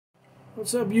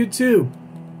What's up, YouTube?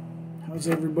 How's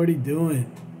everybody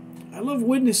doing? I love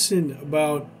witnessing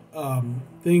about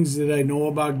things that I know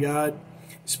about God,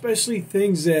 especially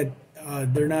things that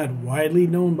they're not widely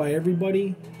known by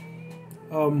everybody.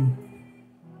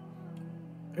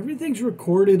 Everything's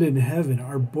recorded in heaven.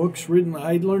 Our books written.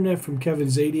 I learned that from Kevin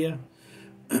Zadia,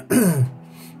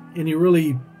 and he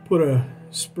really put a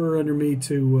spur under me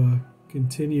to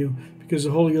continue because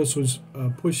the Holy Ghost was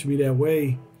pushing me that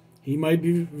way. He might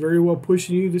be very well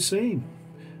pushing you the same.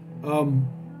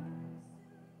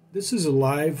 This is a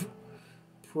live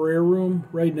prayer room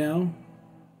right now,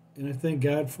 and I thank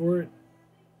God for it.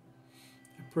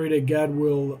 I pray that God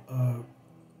will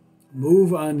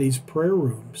move on these prayer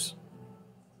rooms.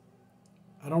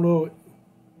 I don't know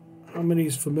how many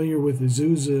is familiar with the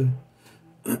AZUSA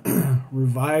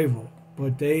revival,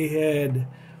 but they had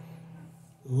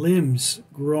limbs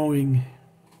growing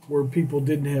where people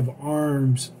didn't have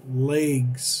arms,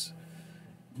 legs,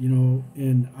 you know,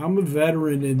 and I'm a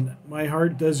veteran, and my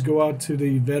heart does go out to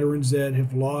the veterans that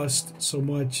have lost so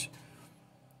much.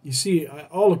 You see,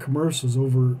 all the commercials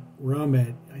over where I'm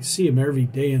at, I see them every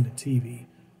day on the TV.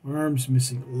 Arms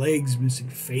missing, legs missing,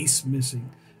 face missing.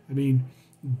 I mean,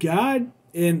 God,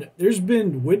 and there's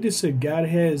been witness that God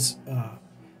has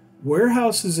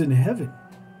warehouses in heaven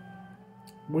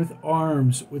with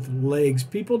arms, with legs,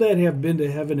 people that have been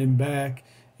to heaven and back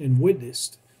and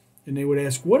witnessed. And they would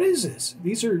ask, what is this?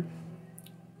 These are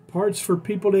parts for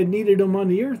people that needed them on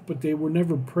the earth, but they were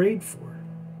never prayed for.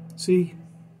 See,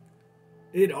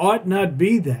 it ought not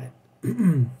be that.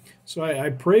 So I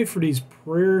pray for these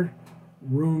prayer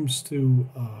rooms to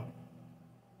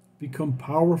become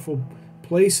powerful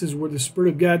places where the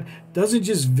Spirit of God doesn't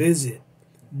just visit,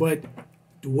 but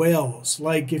dwells.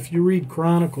 Like if you read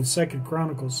Chronicles, 2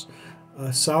 Chronicles,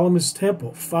 Solomon's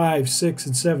temple 5, 6,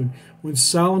 and 7. When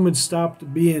Solomon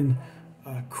stopped being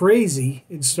crazy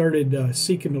and started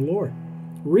seeking the Lord,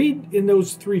 read in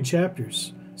those 3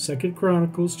 chapters: 2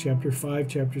 Chronicles, chapter 5,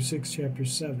 chapter 6, chapter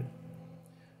 7,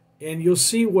 and you'll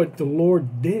see what the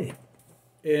Lord did.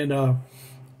 And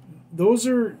those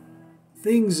are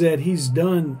things that He's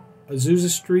done. Azusa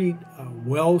Street,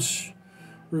 Welsh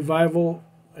revival.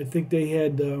 I think they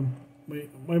had,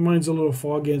 my mind's a little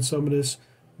foggy on some of this,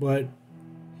 but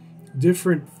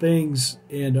different things,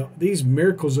 and these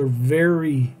miracles are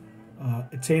very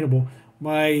attainable.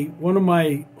 One of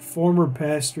my former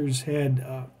pastors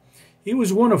had, he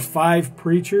was one of 5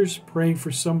 preachers praying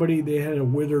for somebody. They had a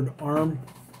withered arm,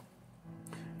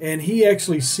 and he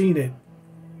actually seen it.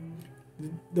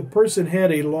 The person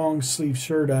had a long sleeve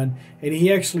shirt on, and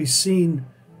he actually seen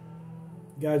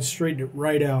God straighten it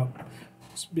right out.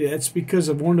 That's because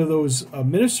of one of those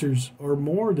ministers, or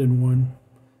more than one,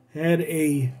 had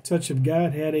a touch of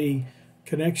God, had a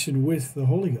connection with the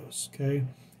Holy Ghost, okay?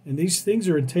 And these things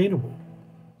are attainable.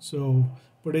 So,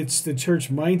 but it's the church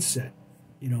mindset,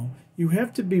 you know. You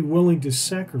have to be willing to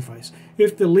sacrifice.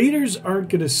 If the leaders aren't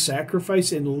going to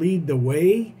sacrifice and lead the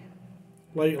way,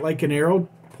 like an arrow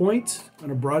point on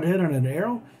a broadhead on an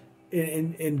arrow,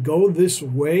 and go this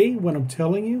way when I'm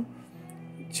telling you,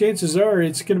 chances are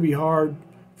it's going to be hard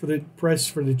for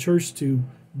the church to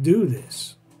do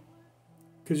this,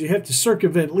 because you have to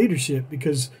circumvent leadership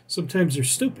because sometimes they're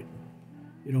stupid,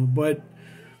 you know. But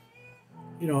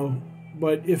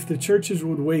if the churches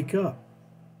would wake up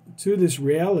to this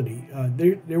reality,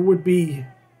 there would be,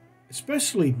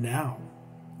 especially now,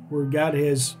 where God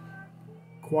has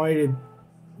quieted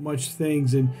much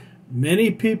things and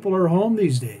many people are home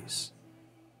these days.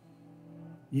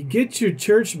 You get your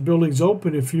church buildings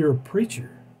open if you're a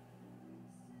preacher.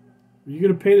 You're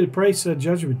going to pay the price on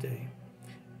Judgment Day.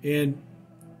 And,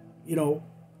 you know,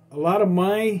 a lot of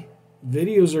my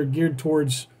videos are geared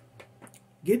towards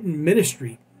getting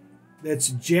ministry that's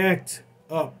jacked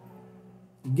up,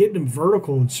 getting them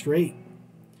vertical and straight,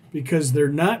 because they're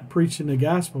not preaching the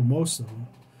gospel, most of them.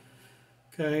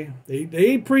 Okay,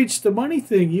 they preach the money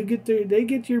thing. They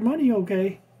get your money.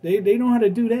 Okay, they know how to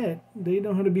do that. They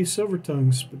know how to be silver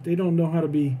tongues, but they don't know how to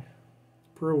be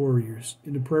prayer warriors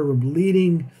in the prayer room,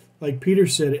 leading, like Peter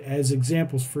said, as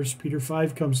examples. 1 Peter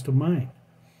 5 comes to mind.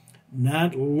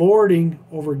 Not lording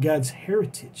over God's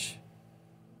heritage.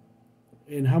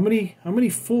 And how many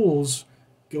fools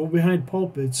go behind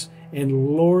pulpits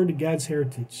and lord God's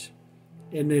heritage,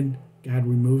 and then God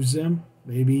removes them,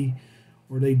 maybe,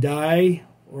 or they die,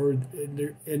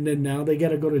 and then now they got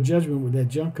to go to judgment with that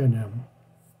junk on them.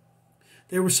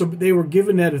 They were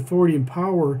given that authority and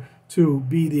power to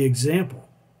be the example.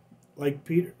 Like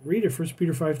Peter, read it, 1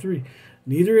 Peter 5:3.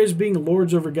 Neither as being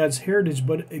lords over God's heritage,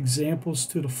 but examples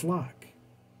to the flock.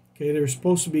 Okay, they're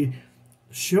supposed to be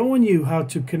showing you how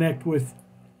to connect with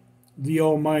the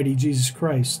Almighty Jesus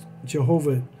Christ,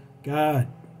 Jehovah God.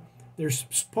 They're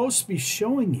supposed to be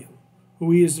showing you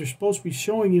who He is. They're supposed to be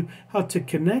showing you how to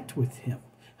connect with Him,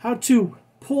 how to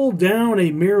pull down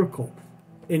a miracle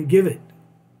and give it.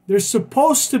 They're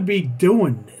supposed to be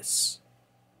doing this,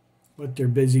 but they're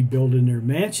busy building their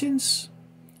mansions,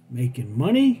 making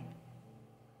money,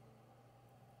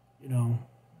 you know,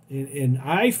 and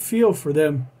I feel for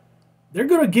them. They're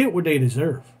going to get what they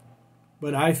deserve,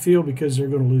 but I feel because they're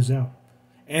going to lose out.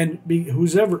 And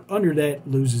who's ever under that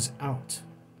loses out.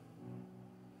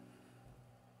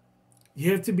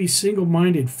 You have to be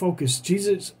single-minded, focused.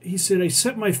 Jesus, He said, I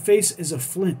set my face as a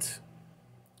flint.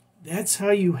 That's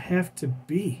how you have to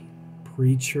be,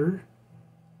 preacher,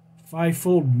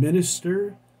 fivefold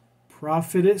minister,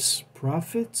 prophetess,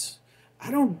 prophets. I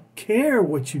don't care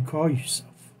what you call yourself.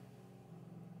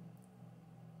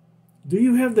 Do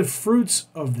you have the fruits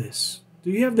of this?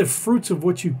 Do you have the fruits of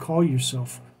what you call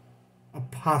yourself?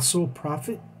 Apostle,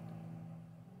 prophet?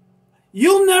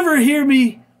 You'll never hear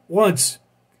me once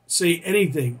say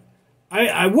anything.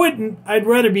 I wouldn't. I'd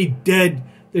rather be dead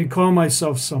than call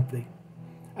myself something.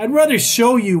 I'd rather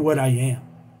show you what I am.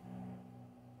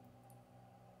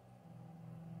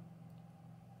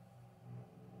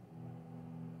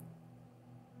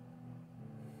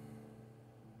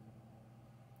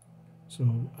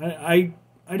 So I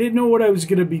didn't know what I was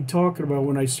going to be talking about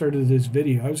when I started this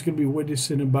video. I was going to be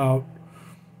witnessing about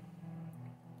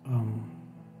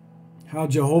how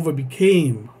Jehovah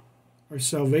became our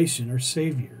salvation, our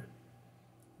Savior.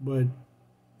 But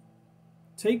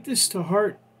take this to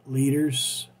heart,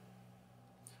 leaders.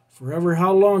 Forever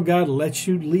how long God lets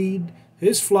you lead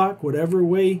His flock, whatever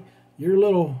way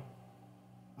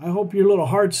I hope your little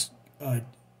heart's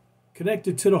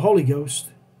connected to the Holy Ghost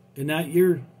and not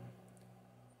your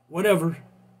whatever.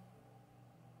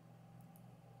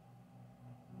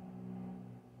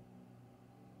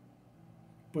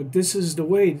 But this is the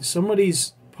way. Some of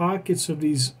these pockets of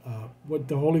these, what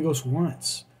the Holy Ghost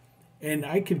wants. And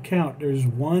I could count. There's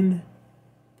one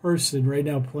person right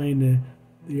now playing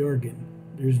the organ.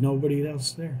 There's nobody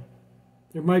else there.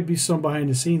 There might be some behind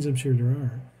the scenes. I'm sure there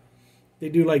are. They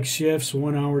do like shifts,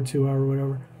 1 hour, 2 hour,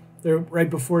 whatever. They're right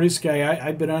before this guy.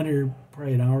 I've been on here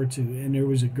probably an hour or two, and there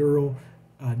was a girl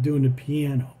doing the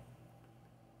piano.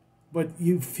 But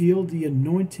you feel the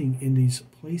anointing in these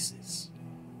places.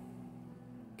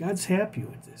 God's happy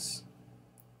with this.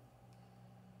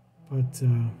 But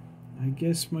I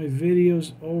guess my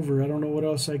video's over. I don't know what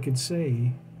else I could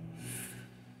say.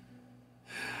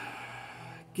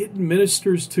 Getting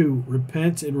ministers to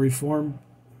repent and reform.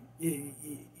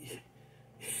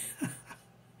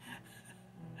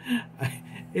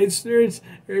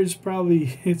 There's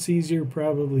probably, it's easier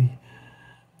probably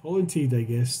pulling teeth, I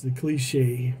guess, the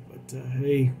cliche. But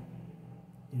hey,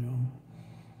 you know,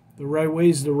 the right way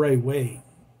is the right way.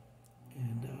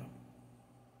 And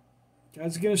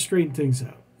God's going to straighten things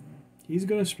out. He's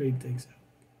going to straighten things out.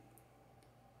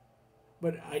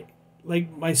 But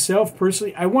like myself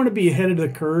personally, I want to be ahead of the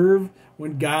curve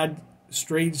when God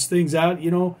straightens things out.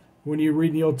 You know, when you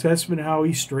read the Old Testament, how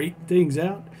He straightened things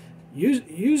out.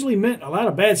 Usually meant a lot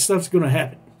of bad stuff's going to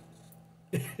happen.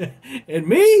 And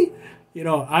me, you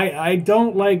know, I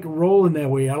don't like rolling that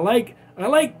way. I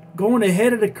like going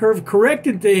ahead of the curve,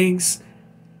 correcting things,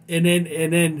 and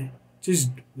then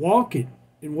just walking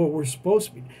in what we're supposed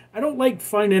to be. I don't like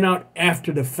finding out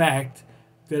after the fact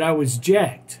that I was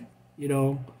jacked, you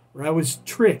know, or I was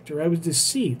tricked, or I was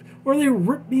deceived, or they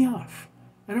ripped me off.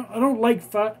 I don't like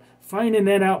finding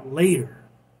that out later.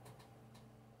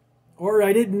 Or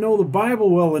I didn't know the Bible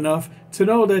well enough to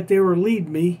know that they were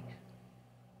leading me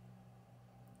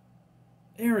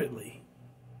errantly,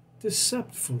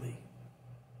 deceptively,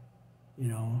 you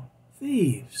know,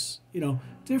 thieves, you know,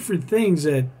 different things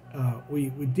that we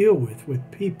deal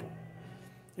with people.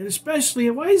 And especially,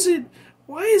 why is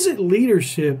it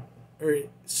leadership, or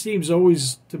it seems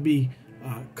always to be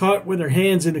caught with their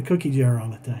hands in the cookie jar all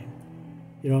the time,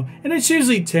 you know, and it's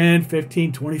usually 10,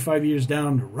 15, 25 years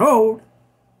down the road.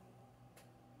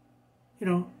 You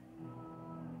know,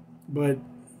 but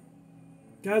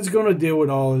God's going to deal with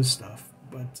all this stuff.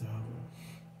 But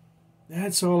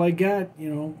that's all I got. You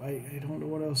know, I don't know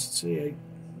what else to say.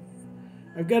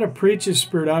 I've got a preaching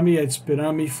spirit on me. It's been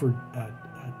on me for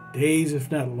days,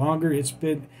 if not longer.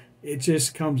 It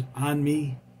just comes on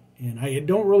me. And I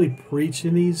don't really preach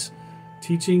in these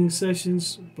teaching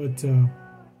sessions. But, you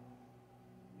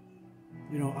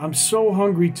know, I'm so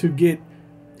hungry to get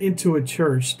into a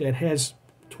church that has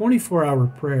 24-hour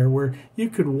prayer where you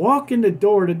could walk in the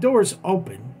door's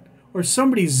open, or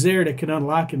somebody's there that can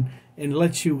unlock and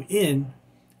let you in,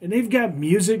 and they've got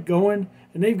music going,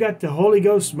 and they've got the Holy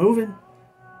Ghost moving.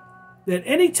 That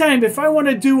anytime, if I want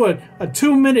to do a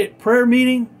 2-minute prayer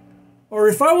meeting, or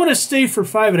if I want to stay for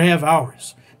 5.5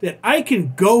 hours, that I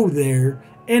can go there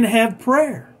and have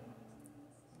prayer.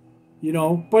 You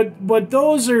know, but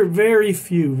those are very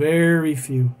few, very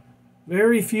few.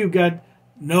 Very few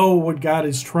know what God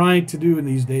is trying to do in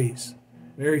these days.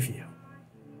 Very few.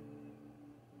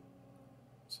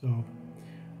 So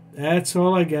that's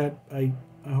all I got. I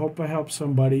hope I help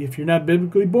somebody. If you're not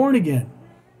biblically born again,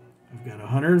 I've got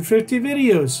 150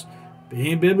 videos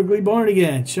being biblically born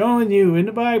again, showing you in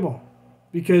the Bible.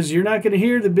 Because you're not going to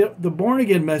hear the born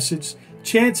again message,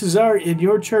 chances are, in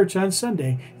your church on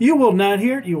Sunday. You will not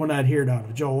hear it. You will not hear it out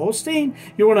of Joel Osteen.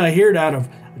 You will not hear it out of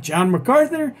John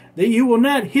MacArthur. That you will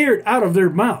not hear it out of their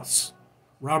mouths.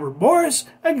 Robert Morris,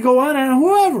 I can go on and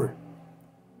whoever.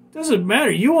 Doesn't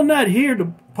matter. You will not hear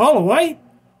the Paula White,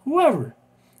 whoever.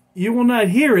 You will not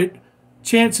hear it,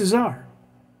 chances are.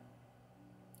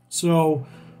 So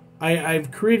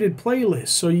I've created playlists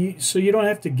so you don't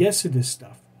have to guess at this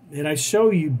stuff. And I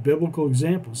show you biblical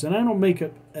examples. And I don't make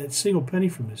a single penny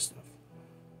from this stuff.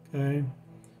 Okay?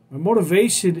 My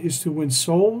motivation is to win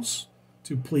souls,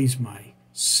 to please my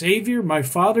Savior, my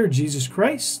Father, Jesus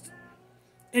Christ,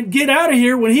 and get out of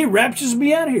here when He raptures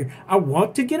me out of here. I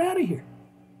want to get out of here.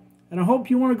 And I hope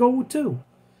you want to go too.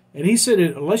 And He said,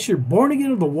 unless you're born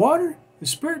again of the water, the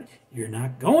Spirit, you're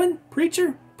not going,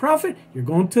 preacher, prophet, you're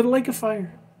going to the lake of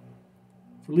fire.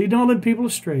 For leading all them people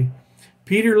astray.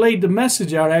 Peter laid the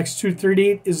message out. Acts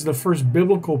 2:38 is the first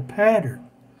biblical pattern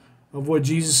of what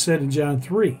Jesus said in John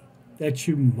 3, that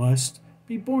you must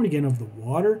be born again of the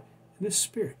water and the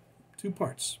Spirit. 2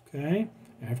 parts, okay?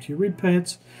 After you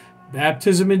repent,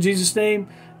 baptism in Jesus' name,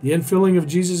 the infilling of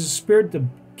Jesus' Spirit, the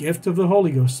gift of the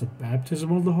Holy Ghost, the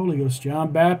baptism of the Holy Ghost.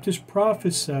 John Baptist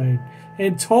prophesied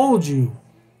and told you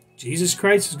Jesus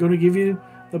Christ is going to give you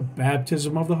the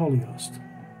baptism of the Holy Ghost.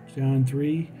 John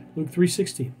 3, Luke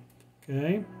 3:16.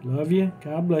 Okay, love you.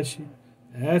 God bless you.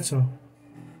 That's all.